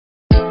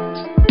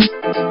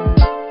Welcome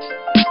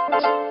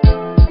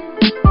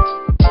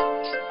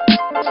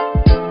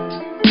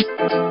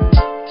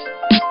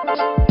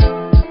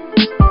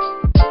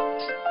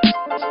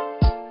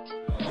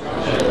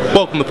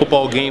to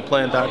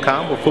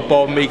footballgameplan.com, where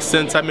football makes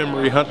sense. I'm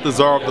Emery Hunt, the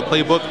czar of the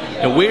playbook,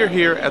 and we're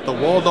here at the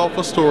Waldorf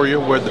Astoria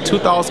where the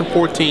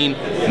 2014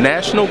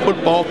 National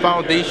Football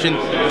Foundation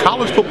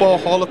College Football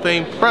Hall of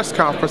Fame press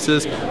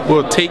conferences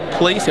will take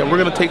place, and we're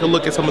going to take a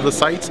look at some of the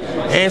sights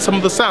and some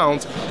of the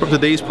sounds from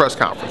today's press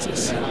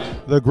conferences.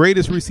 The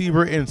greatest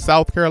receiver in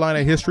South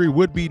Carolina history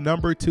would be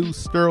number 2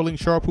 Sterling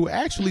Sharpe, who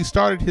actually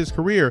started his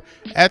career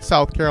at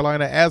South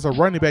Carolina as a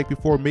running back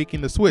before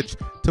making the switch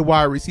to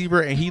wide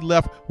receiver, and he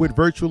left with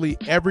virtually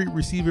every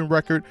receiving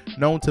record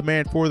known to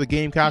man for the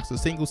Gamecocks: a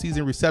single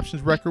season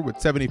receptions record with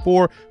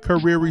 74,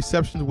 career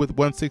receptions with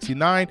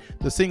 169,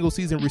 the single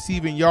season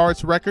receiving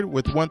yards record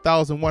with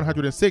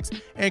 1,106,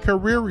 and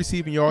career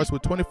receiving yards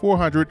with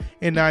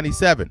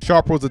 2,497.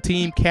 Sharpe was a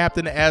team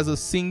captain as a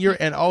senior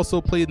and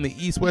also played in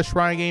the East-West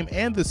Shrine Game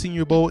and the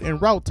Senior Bowl en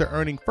route to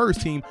earning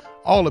first-team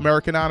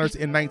All-American honors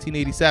in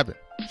 1987.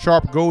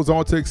 Sharpe goes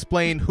on to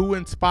explain who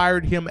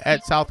inspired him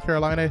at South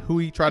Carolina, who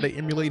he tried to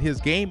emulate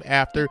his game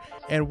after,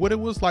 and what it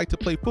was like to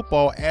play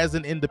football as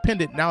an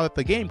independent now that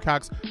the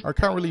Gamecocks are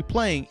currently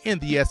playing in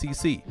the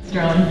SEC.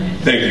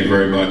 Thank you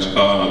very much.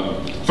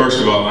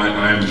 First of all,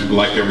 I'm,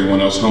 like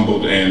everyone else,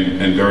 humbled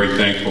and very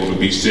thankful to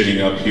be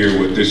sitting up here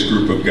with this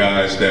group of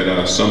guys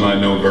that some I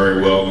know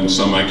very well and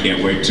some I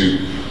can't wait to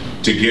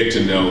get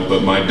to know.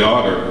 But my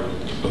daughter,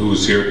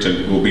 who's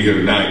will be here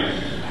tonight,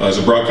 is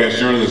a broadcast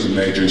journalism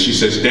major, and she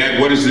says, "Dad,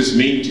 what does this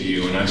mean to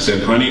you?" And I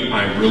said, "Honey,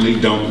 I really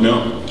don't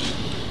know."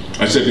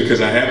 I said,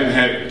 because I haven't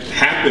had it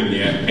happen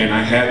yet, and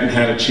I hadn't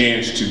had a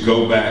chance to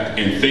go back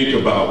and think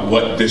about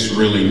what this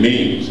really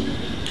means.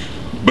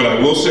 But I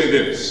will say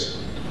this: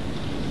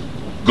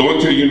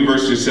 going to the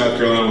University of South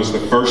Carolina was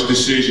the first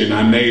decision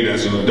I made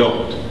as an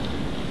adult.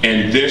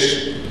 And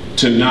this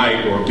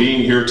tonight, or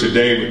being here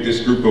today with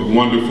this group of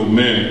wonderful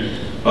men,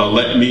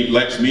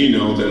 lets me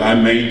know that I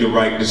made the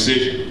right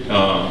decision.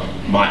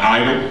 My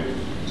idol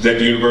is at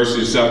the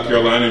University of South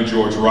Carolina, and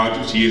George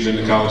Rogers. He is in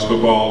the College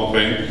Football Hall of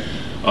Fame.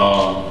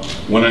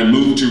 When I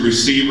moved to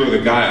receiver, the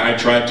guy I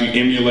tried to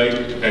emulate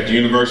at the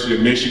University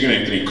of Michigan,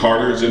 Anthony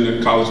Carter, is in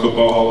the College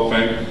Football Hall of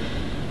Fame.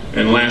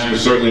 And last but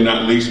certainly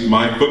not least,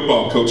 my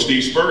football coach,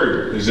 Steve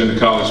Spurrier, is in the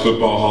College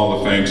Football Hall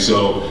of Fame.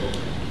 So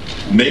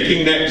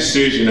making that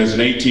decision as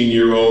an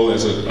 18-year-old,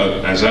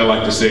 as I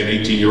like to say,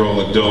 an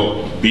 18-year-old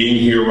adult, being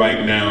here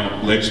right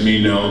now lets me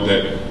know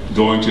that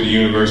going to the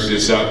University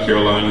of South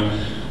Carolina,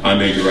 I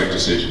made the right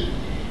decision.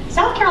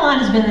 South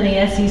Carolina's been in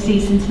the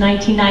SEC since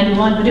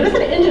 1991, but it was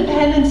an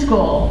independent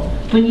school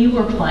when you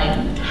were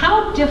playing.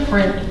 How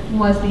different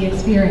was the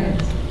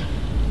experience?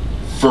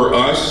 For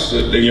us,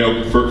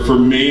 for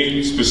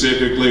me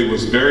specifically, it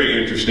was very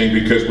interesting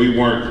because we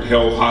weren't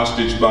held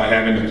hostage by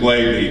having to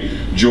play the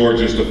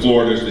Georgias, the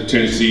Floridas, the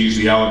Tennessees,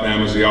 the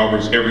Alabamas, the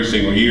Auburns every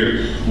single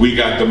year. We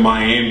got the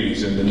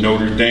Miamis and the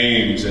Notre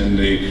Dames and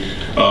the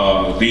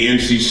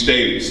NC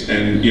States,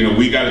 and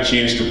we got a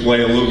chance to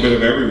play a little bit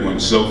of everyone.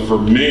 So for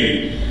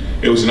me,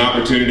 it was an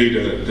opportunity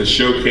to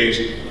showcase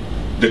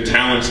the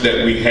talents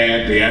that we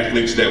had, the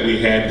athletes that we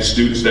had, the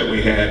students that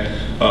we had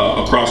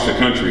across the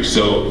country.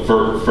 So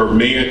for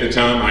me at the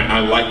time, I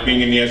like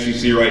being in the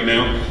SEC right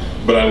now,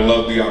 but I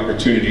love the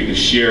opportunity to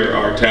share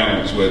our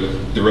talents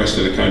with the rest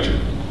of the country.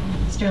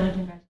 Sterling,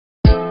 congrats.